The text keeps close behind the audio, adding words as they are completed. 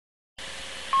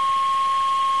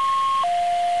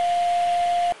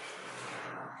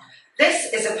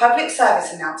public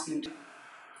service announcement.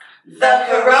 The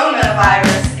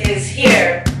coronavirus is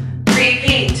here.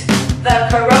 Repeat, the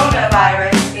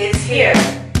coronavirus is here.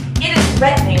 It is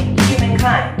threatening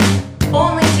humankind.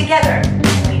 Only together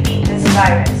can we beat this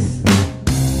virus.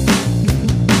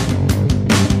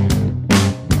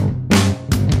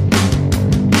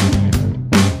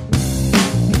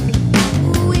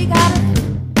 We got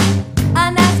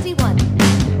a nasty one.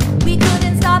 We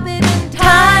couldn't stop it in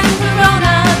time.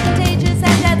 Corona, contagious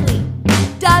and deadly.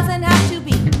 Doesn't have to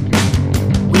be.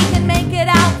 We can make it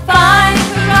out fine.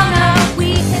 Corona,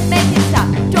 we can make it stop.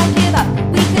 Don't give up.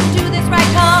 We can do this right.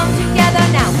 Come together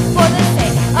now for the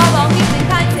sake of all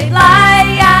humankind. Say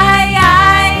lies.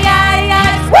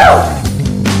 Woo!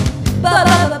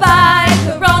 Bye,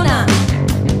 Corona.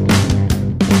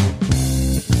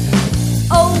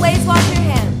 Always wash your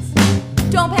hands.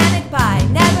 Don't panic. Bye.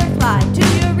 Never fly. Do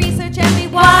your research and be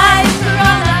wise.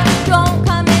 Corona, don't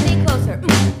come any closer.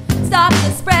 Stop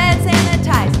the spread.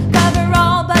 Sanitize. Cover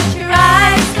all but your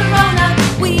eyes. Corona,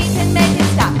 we can make it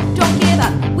stop. Don't give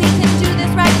up. We can do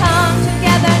this right. Come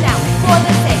together now for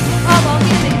the sake of all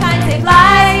humankind. Say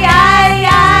lies.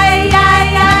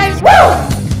 Woo!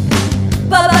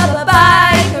 Bye,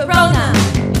 Corona.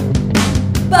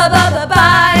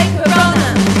 Bye, Corona.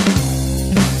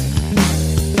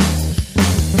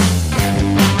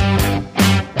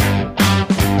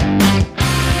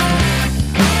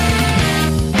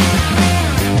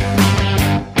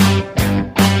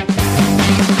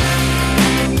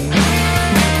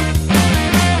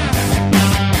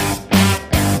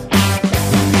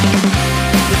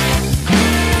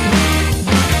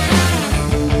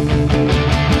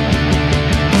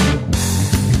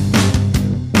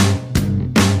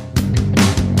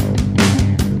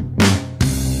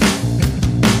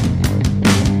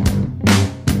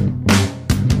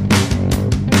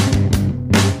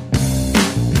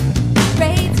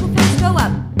 Rates will first go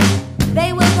up.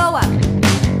 They will go up.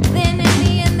 Then in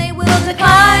the end they will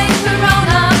decline.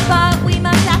 Corona, but we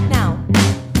must act now.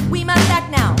 We must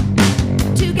act now.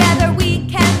 Together we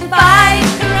can fight.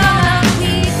 Corona,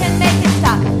 we can make it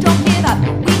stop. Don't give up.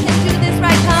 We can do this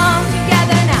right. Come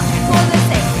together now for the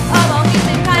sake of all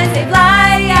humankind. Say lies.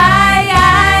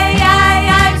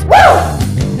 Woo!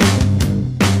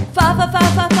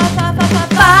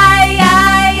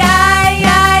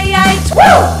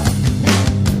 Woo!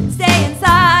 Stay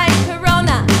inside,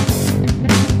 Corona.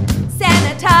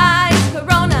 Sanitize,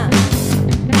 Corona.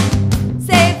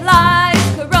 Save lives,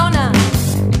 Corona.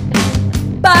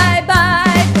 Bye,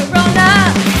 Corona.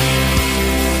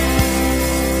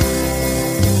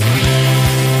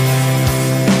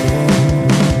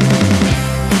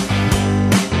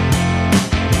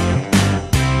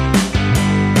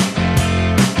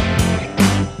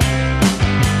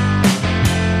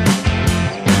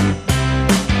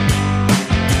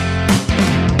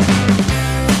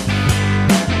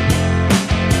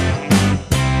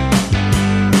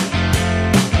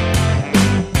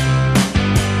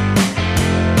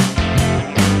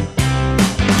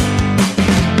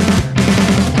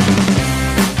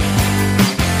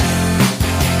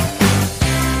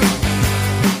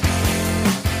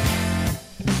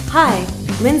 Hi,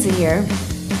 Lindsay here.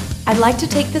 I'd like to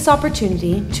take this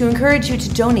opportunity to encourage you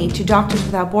to donate to Doctors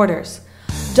Without Borders.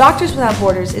 Doctors Without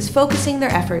Borders is focusing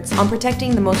their efforts on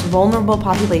protecting the most vulnerable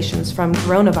populations from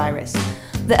coronavirus,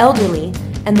 the elderly,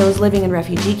 and those living in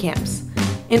refugee camps.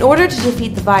 In order to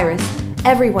defeat the virus,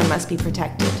 everyone must be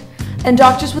protected, and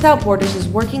Doctors Without Borders is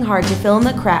working hard to fill in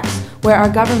the cracks where our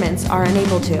governments are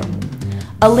unable to.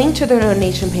 A link to their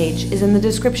donation page is in the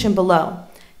description below.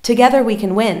 Together we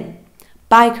can win.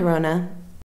 Bye, Corona.